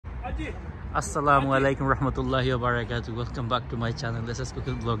Assalamualaikum warahmatullahi wabarakatuh. Welcome back to my channel. This is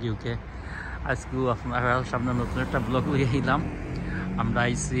Cooking Vlog UK. আজকে আপনারা সামনে নতুন একটা ব্লগ নিয়ে এলাম। আমরা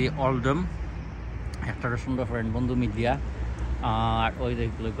আইছি Oldham একটা সুন্দর ফ্রেন্ড বন্ধু মিলিয়া আর ওই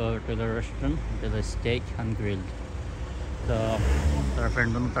দেখলো teller restaurant teller stake and grill তো তার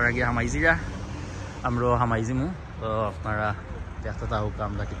ফ্রেন্ড বন্ধু তার আগে হামাইজিরা আমরাও হামাইজিমু তো আপনারা দেখতে থাকুক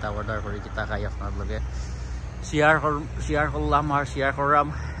আমরা কিতা অর্ডার করি কিতা খাই আপনার লগে শেয়ার করলাম আর শেয়ার করলাম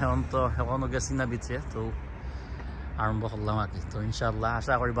এখন তো এখনো গেছি না বিচে তো আরম্ভ করলাম আর কি তো ইনশাআল্লাহ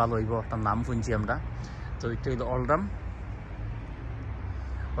আশা করি ভালো হইব একটা নাম শুনছি আমরা তো এটা হলো Oldham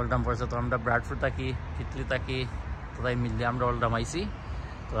পড়ছে তো আমরা ব্রাডফোর্ড থাকি তিতলি থাকি তো তাই মিলে আমরা Oldham আইছি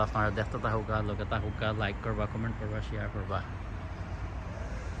তো আপনারা দেখতে থাকুক লগে থাকুক লাইক করবা কমেন্ট করবা শেয়ার করবা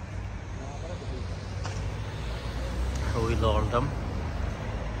হইলো Oldham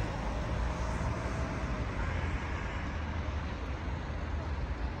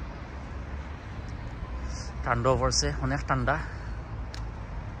ঠান্ডা পড়ছে অনেক ঠান্ডা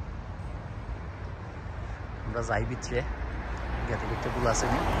আমরা যাই ভিতরে গেটে গেটগুলো আছে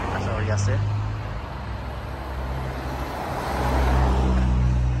নি আশা করি আছে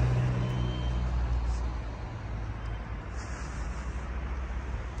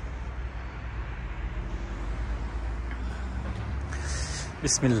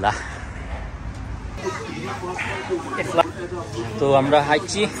বিসমিল্লাহ তো আমরা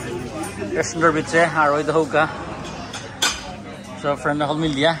হাইছি রেস্টুরেন্টের ভিতরে আর ওই দেখুকা সব ফ্রেন্ড হল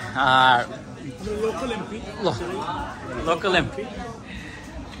মিলিয়া আর লোকাল এমপি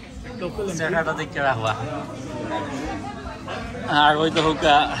চেহারাটা দেখতে রাখবা আর ওই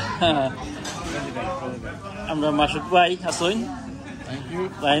দেখুকা আমরা মাসুক ভাই আসইন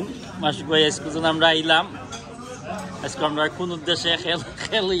মাসুক ভাই আজকে আমরা আইলাম আজকে আমরা কোন উদ্দেশ্যে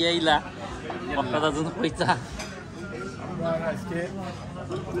খেল আইলা আপনারা জন্য কইতা আজকে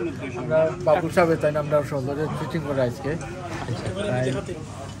আমরা বাবুল সাহেব তাই আমরা সহজে ফিটিং করে আজকে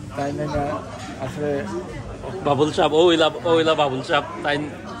তাই না আসলে বাবুল সাহেব ওইলা বাবুল সাহেব তাই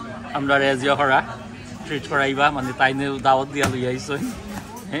আমরা রেজিও করা ট্রিট করাইবা মানে তাইনে দাওয়াত দিয়া লই আইছো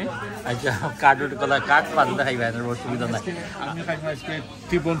হ্যাঁ আচ্ছা কার্ডের কলা কার্ড পাল্টা খাইবা এর অসুবিধা নাই আমি খাইবো আজকে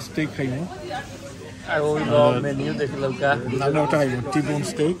টিবোন স্টেক খাইবো আর ওইলো মেনু দেখিলাম কা নামটা খাইবো টিবোন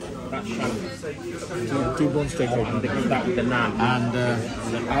স্টেক and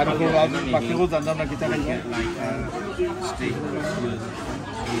বাকিও জানতাম না কিতা খাইবো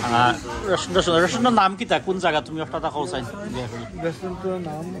রেস্টুরেন্টের নাম কিতা কোন জায়গা তুমি একটা খাও চাই রেস্টুরেন্টের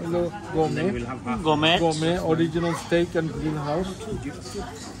নাম হলো গোমে original stake and grill house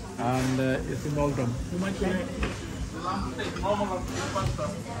and it's in Oldham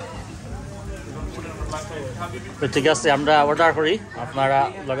ঠিক আছে আমরা অর্ডার করি আপনারা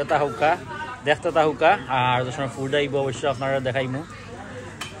লগে থাকুকা দেখতে থাকুকা আর যখন ফুড আইব অবশ্যই আপনারা দেখাইমু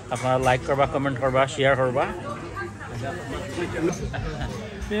আপনারা লাইক করবা কমেন্ট করবা শেয়ার করবা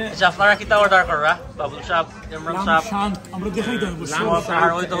আচ্ছা আপনারা কিতা অর্ডার কররা বাবুল সাহেব ইমরান সাহেব আমরা দেখাই দেব আর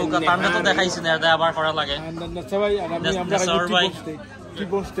ওই তো তান্ডা তো দেখাইছি না এটা আবার করা লাগে সবাই আমরা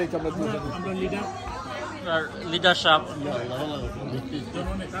টিবোন স্টেক আমরা লিডার সাহেব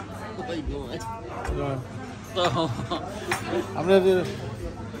তো আমরা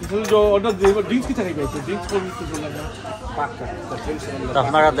অর্ডার দেব ড্রিঙ্কস কি থাকে ড্রিঙ্কস করতে বললাম না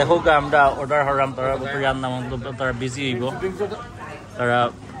আপনারা দেখো আমরা অর্ডার করলাম তারা বুঝিয়ার নাম তারা বিজি হইব তারা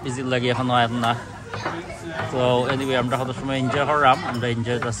বিজি লাগে এখন না তো এনিওয়ে আমরা কত সময় এনজয় করলাম আমরা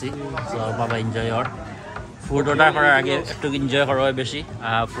এনজয় আছি তো বাবা এনজয় আর ফুড অর্ডার করার আগে একটু এনজয় করা হয় বেশি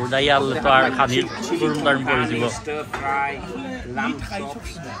ফুড আই আনলে তো আর খানির পুরুম দারুণ পড়ে যাব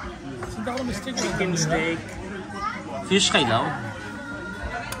ফিশ খাইলাম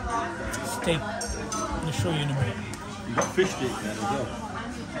steak. I'll show you in a minute. You got fish steak there as well.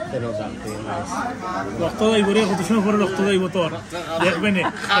 They're not that very nice. রক্ত যাইব রে কত সময় পরে রক্ত যাইব তোর দেখবে না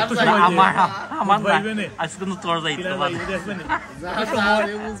কত সময় আমার না আজকে তো তোর যাইতে পারে দেখবে না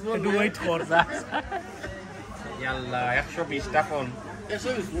একটু ওয়েট কর ইয়াল্লা 120 টাকা ফোন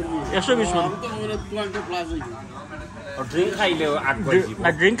 120 ফোন আর ড্রিঙ্ক খাইলেও 8 বাজি না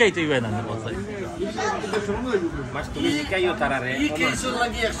ড্রিঙ্ক খাইতে হইবে না বলতে মাস তুমি শিখাইও তারারে এই কেসের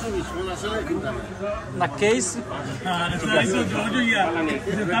লাগি 120 ফোন আসলে কিনা না কেস হ্যাঁ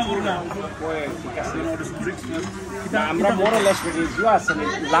এটা বড় আমরা মোর লেস ভিডিও আছে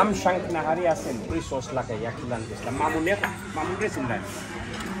লাম শাঙ্ক নাহারি আছে ওই সস লাগাই একলান দিলাম মামুনে চিন্তায়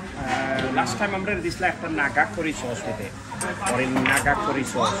লাস্ট টাইম আমরা দিছিলা একটা নাগা করি সস হতে পরে নাগা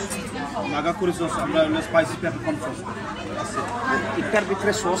করি সস আমরা স্পাইসি পেপার কম সস আছে এটার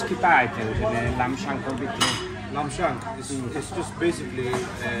ভিতরে সস কি পায় লাম শাঙ্কর ভিতরে Lamshang is just basically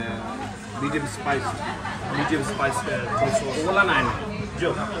medium spice sauce. OLA নাই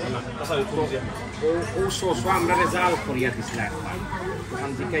ও সস আমরা জাল করিয়া দিছিলাম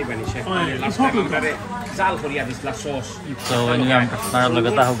ওখান থেকেই বানিয়েছে লাস্ট টাইম আমরা জাল করিয়া দিছিলাম sauce So when you am আপনারা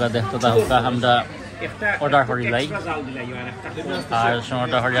লগে তাহুকা দেখতে তাহুকা আমরা অর্ডার করি লাই আর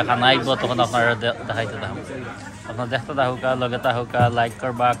সময়টা হরিয়া খানা আইব তখন আপনারা দেখাইতে দাও আপনারা দেখতে তাহুকা লগে তাহুকা লাইক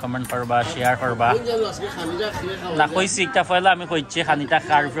করবা কমেন্ট করবা শেয়ার করবা না কইছি একটা ফয়লা আমি কইছি খানিটা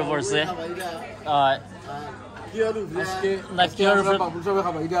কার উপরে পড়ছে না কি আর বাবুল সাহেব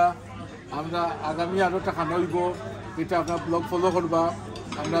খাবাইরা আমরা আগামী আরো একটা খানা হইব এটা আপনার ব্লগ ফলো করবা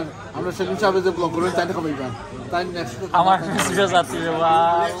আমরা সেদিন সাহেব যে ব্লগ করবেন তাই খাবাইবা তাই নেক্সট আমার সুযোগ যাত্রী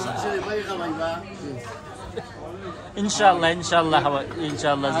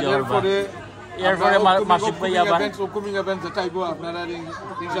ইনশাআল্লাহ এরপরে মাসিক ভাই আবার upcoming events যেটা আইব আপনারা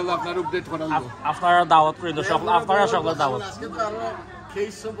ইনশাআল্লাহ আপনারা আপডেট করা হইব আপনারা দাওয়াত করে দাও আপনারা সকলে দাওয়াত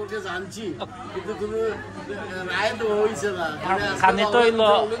কেস সম্পর্কে জানছি কিন্তু কোনো রায় তো হইছে না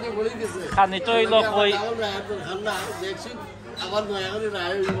খানি তো হইলো কই আবার নয়া করে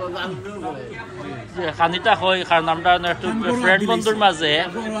রায় খানিটা হয় কারণ আমরা একটু ফ্রেন্ড বন্ধুর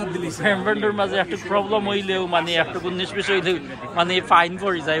মাঝে একটু প্রবলেম হইলেও মানে একটু 19-20 হইলেও মানে ফাইন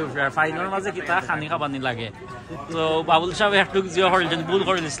পড়ে যায় ফাইনের মাঝে কিতা খানি খাবানি লাগে তো বাবুল সাহেব একটু যে হরিলেন ভুল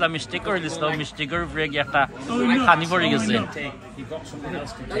করে দিছিলাম মিস্টেক করে দিছিলাম মিস্টেকের উপরে একটা খানি পড়ে গেছে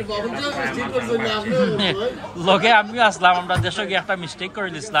লগে আমিও আসলাম আমরা দেশে গিয়ে একটা মিস্টেক করে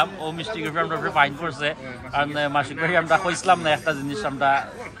দিছিলাম ও মিস্টেকের উপরে আমরা ফাইন পড়ছে আর মাসিক ভাই আমরা কইছিলাম না একটা জিনিস আমরা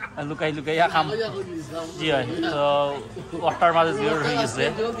লুকাই খাম জি হয় তো ওটার মাঝে জিরো হয়ে গেছে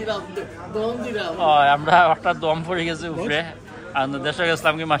আমরা একটা দম পড়ে গেছে উপরে আর দেশে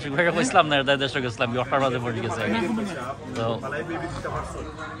গেছিলাম কি মাসিক ভাইকে কইছিলাম না এটা দেশে গেছিলাম কি ওটার মাঝে পড়ে গেছে তো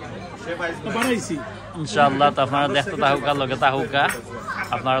ইনশাআল্লাহ তো আপনারা দেখতে তাহুকা লগে তাহুকা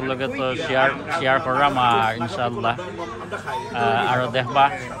আপনার লগে তো শেয়ার করলাম আর ইনশাআল্লাহ আরো দেখবা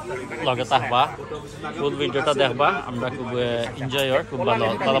লগে থাকবা ফুল ভিডিওটা দেখবা আমরা খুব এনজয় হয় খুব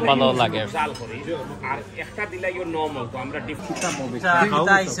ভালো লাগে আর একটা দিলাইও নরমাল তো আমরা ডিফিটা পাবো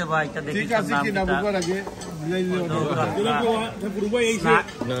এটা আইছে ভাই এটা দেখি ঠিক আছে কি না বুঝবার আগে দিলাইলে পুরো এই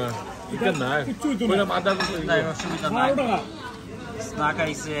না এটা না কোন মাদা নাই অসুবিধা নাই স্নাক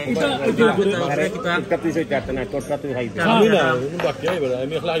আইছে এটা তুই সেটা না তোরটা তুই খাইবি আমি না বাকি আইবা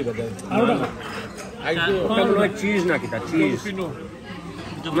আমি খাইবা আরোটা আইতো কেমন চিজ না কিটা cheese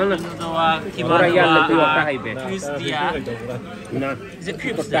doa Kimara yalla tu otta haibe twist dia na je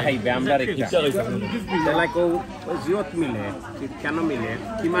otta haibe amra rekha tela ko ziot mile keno mile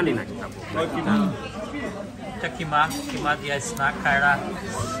kimani na kitabo ta kima dia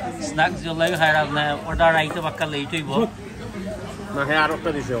snack jo lai khaira na order aito bakka leitoibo na he aro otta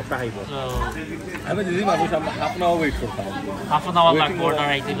dise otta haibe আমি দিদি বাবু সামনে half an hour wait করতে হবে half an hour লাগবে order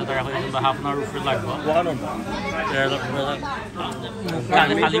আইতে তো তারা হইছে half an hour উপরে লাগবে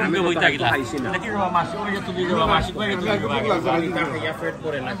খালি মুখে বইতা গিলা নাকি রবা মাসি করে তুলি রবা মাসি করে তুলি রবা ya fed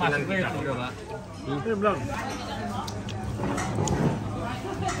pore na মাসি করে তুলি রবা ব্লগ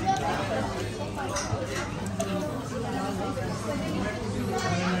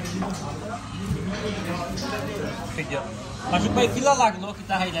মাসুক ভাই কিলা লাগলো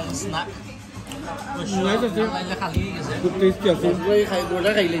কিতা খাইলা স্ন্যাক খালি গেছে খুব টেস্টি আছে ওই খাই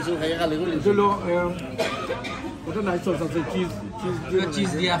গোটা খাই লাইছো খাই খালি করে চলো ওটা নাইস সস আছে চিজ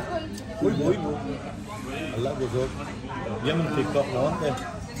দিয়া ওই আল্লাহ গজব যেমন টিকটক না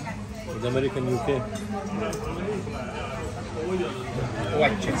আমেরিকান ইউকে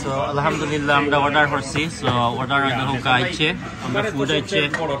So alhamdulillah আমরা অর্ডার করছি সো অর্ডার আইতে হোক আইছে আমরা ফুড আইছে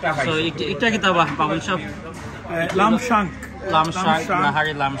সো এটা কি তাবা বাবুল সব লাম শাঙ্ক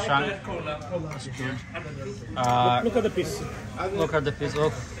nahari lamb shank look at the piece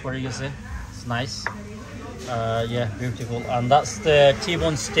oh what do you say it's nice yeah beautiful and that's the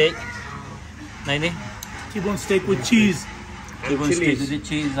T-bone steak Naini T-bone steak with cheese T-bone steak with the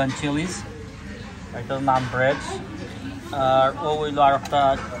cheese and chilies right on naan bread oh we are after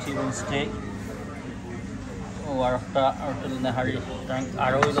T-bone steak or after nahari tank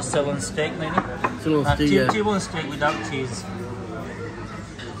are always a Ceylon steak Naini T-bone steak without cheese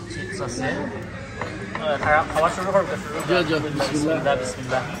আছে খাওয়া শুরু করবে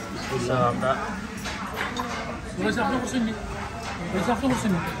বিসমিল্লাহ so আমরা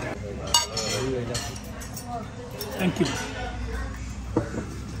thank you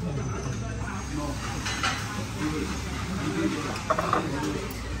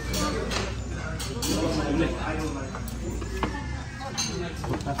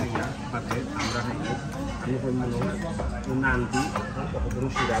nanti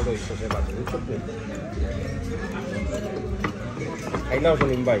berusia lalu itu saya baca itu I know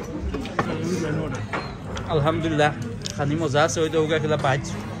some invite alhamdulillah খানি মজা আছে ওইটা ওগা খেলা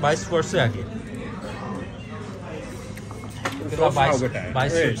বাইশ করছে আগে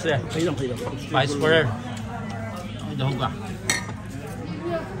বাইশ করছে বাইশ করে ওইটা হোগা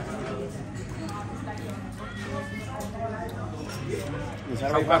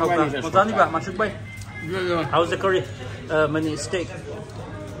মজা নিবা মাসুক ভাই how's the curry many steak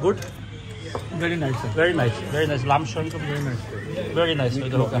good Very nice, sir. very nice lamb shank very nice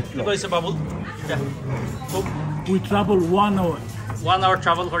ওইটা হোগা কি কইছে বাবুল খুব We travel 1 hour, 1 hour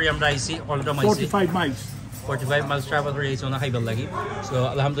travel করি আমরা আইছি Oldham আইছি 45 miles. 45 miles travel করে আইছি না খাইবার লাগি সো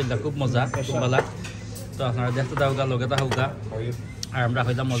আলহামদুলিল্লাহ খুব মজা খুব ভালো তো আপনারা দেখতে দাওগা লগেটা হোগা আর আমরা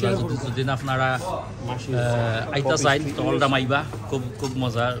হইলাম মজা যদি আপনারা আইতা চাই তো Oldham আইবা খুব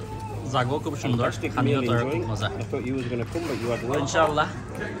মজা জাগো খুব সুন্দর খানিও তো খুব মজা ইনশাআল্লাহ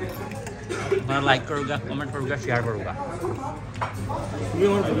আপনারা লাইক করুগা কমেন্ট করুগা শেয়ার করুগা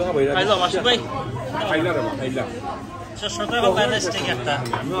খাইলো মাসুক ভাই খাইলা সস্তা বাবা স্টেক একটা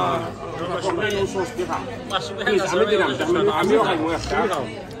মাসুক ভাই আমিও খাইবো একটা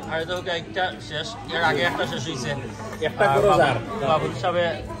আর তো একটা শেষ এর আগে একটা শেষ হইছে একটা করজার বাবুল সাহেব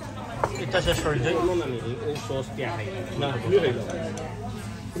এটা শেষ করে দেই এই সস কি খাই না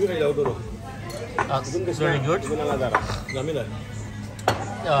তুমি খাইলাও তো very good জামি না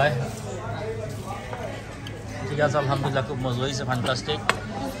ঠিক আছে আলহামদুলিল্লাহ খুব মজা হয়েছে ফ্যান্টাস্টিক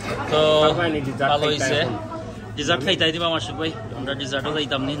তো ভালো হয়েছে ডিজার্ট খাইতাই দিবা মাসুক ভাই আমরা ডিজার্টও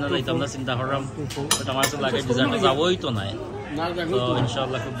যাইতাম না যাইতাম না চিন্তা করলাম বাট আমার তো লাগে ডিজার্টে যাবোই তো নাই তো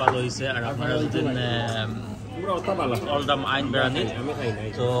ইনশাআল্লাহ খুব ভালো হয়েছে আর আপনারা যদি Oldham আইন বেড়ানি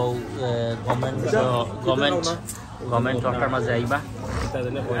তো গভর্নমেন্ট সরকার মাঝে আইবা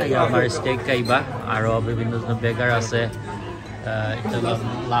আমার স্টেক খাইবা আর বিভিন্ন বেগার আছে এটা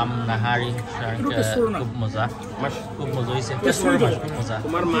লাম নাহারি খুব মজা হয়েছে খুব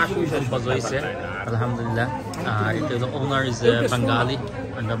মজা হয়েছে আলহামদুলিল্লাহ আর এটা হলো ওনার ইজ বাঙালি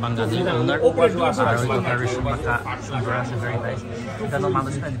বাঙালি ওনার আর ওই দোকান রেশমাকা সুন্দর আছে ভেরি নাইস এটা তো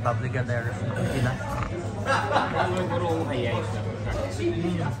মানুষ না পাবলিক দেয় কিনা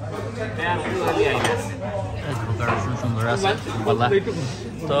সুন্দর আছে বলা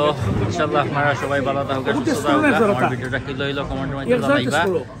তো ইনশাআল্লাহ আপনারা সবাই ভালো থাকুন সুস্থ থাকুন আমার ভিডিওটা কি লইলো কমেন্ট মধ্যে জানাইবা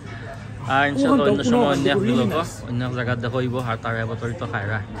আর ইনশাআল্লাহ অন্য সময় অন্য জায়গা দেখাইব আর তার এবতরিত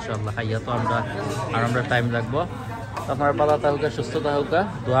খাইরা ইনশাআল্লাহ খাইয়া তো আমরা টাইম লাগবো আপনারা ভালো থাকুন সুস্থ থাকুন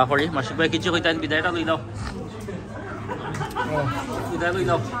দোয়া করি মাসুক ভাই কিছু কইতান বিদায়টা লই নাও বিদায় লই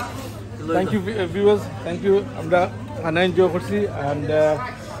নাও Thank you, viewers. Thank you. আমরা খানা এনজয় করছি and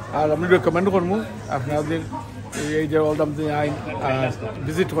আর আমি রেকমেন্ড করবো আপনাদের এই যে Oldham আইন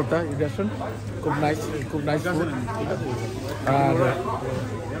ভিজিট করতে এই রেস্টুরেন্ট খুব নাইস ফুড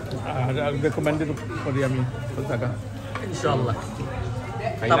আর রেকমেন্ডেড করি আমি জায়গা ইনশাআল্লাহ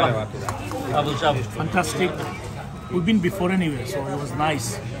Abu Shab Fantastic. We've been before anyway, so it was nice.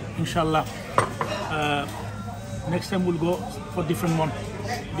 Inshallah. Next time we'll go for different one.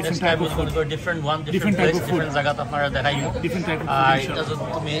 Next time we'll go to different type place, of food. different জায়গা তো আপনারা দেখাইবো Different type of food. এটা যদি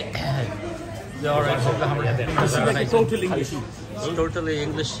তুমি Total English. It's totally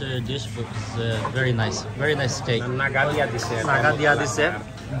English dish, but it's very nice steak. Naga দিয়া দিছে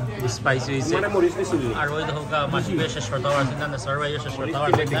spicy হইছে মানে মরিচ দিছিল আর ওই হোকা মাসুক ভাই শেষ করতে পারছি না সার্ভাইও শেষ করতে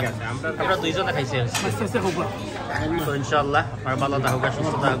পারছি না আমরা দুইজনে খাইছি তো ইনশাআল্লাহ আপনারা ভালো থাকুন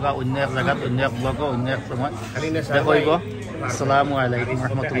সুস্থ থাকুন অন্য এক জায়গা অন্য এক ব্লগ অন্য এক সময় দেখাইব আসসালামু আলাইকুম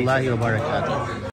রহমতুল্লাহি ওয়া বারাকাতুহু